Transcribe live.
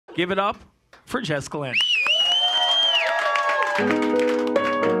Give it up for Jess Glynne.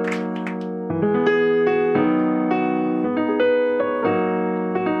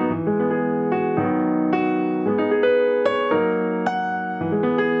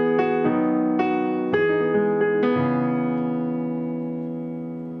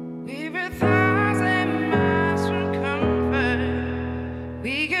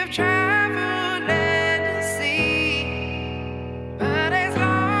 Traveled land and sea, but as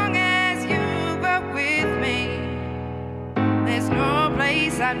long as you were with me, there's no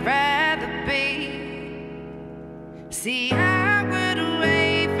place I'd rather be. See, I would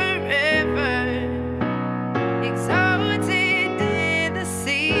wait forever, exalted in the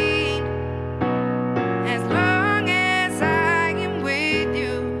scene, as long as I am with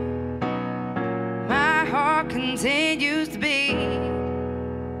you, my heart continues to beat.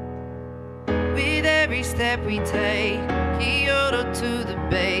 With every step we take, Kyoto to the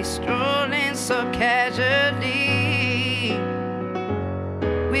bay, strolling so casually.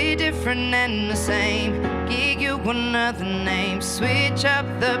 We're different and the same, give you another name, switch up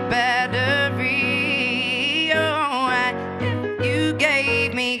the battery. Oh, if you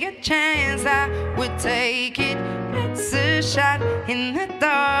gave me a chance, I would take it. It's a shot in the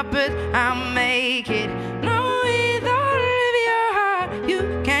dark, but I'll make it. No, with all of your heart,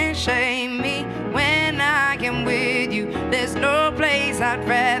 you can't shame me. When I am with you, there's no place I'd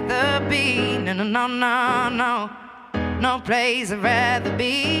rather be. No, no, no, no, no. No place I'd rather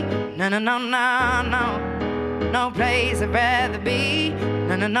be. No, no, no, no, no. No place I'd rather be.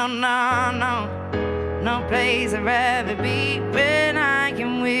 No, no, no, no, no. No place I'd rather be. When I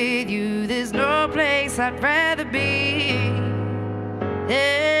am with you, there's no place I'd rather be.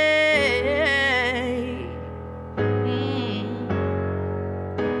 Hey.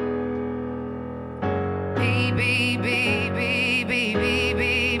 Baby, baby, baby,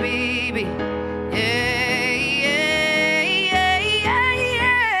 baby, baby. Yeah, yeah, yeah, yeah,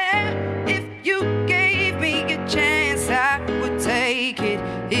 yeah. If you gave me a chance, I would take it.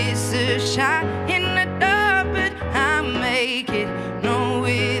 It's a shot in the dark, but I make it. No,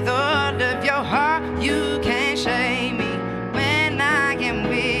 with all of your heart, you can't shame me. When I am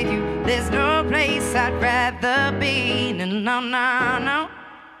with you, there's no place I'd rather be. No, no, no, no.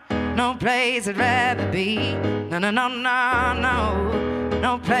 No place I'd rather be. No, no, no, no, no.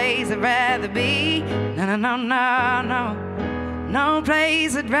 No place I'd rather be. No, no, no, no, no. No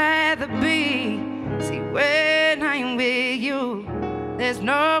place I'd rather be. See, when I'm with you, there's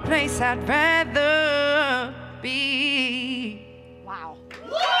no place I'd rather be.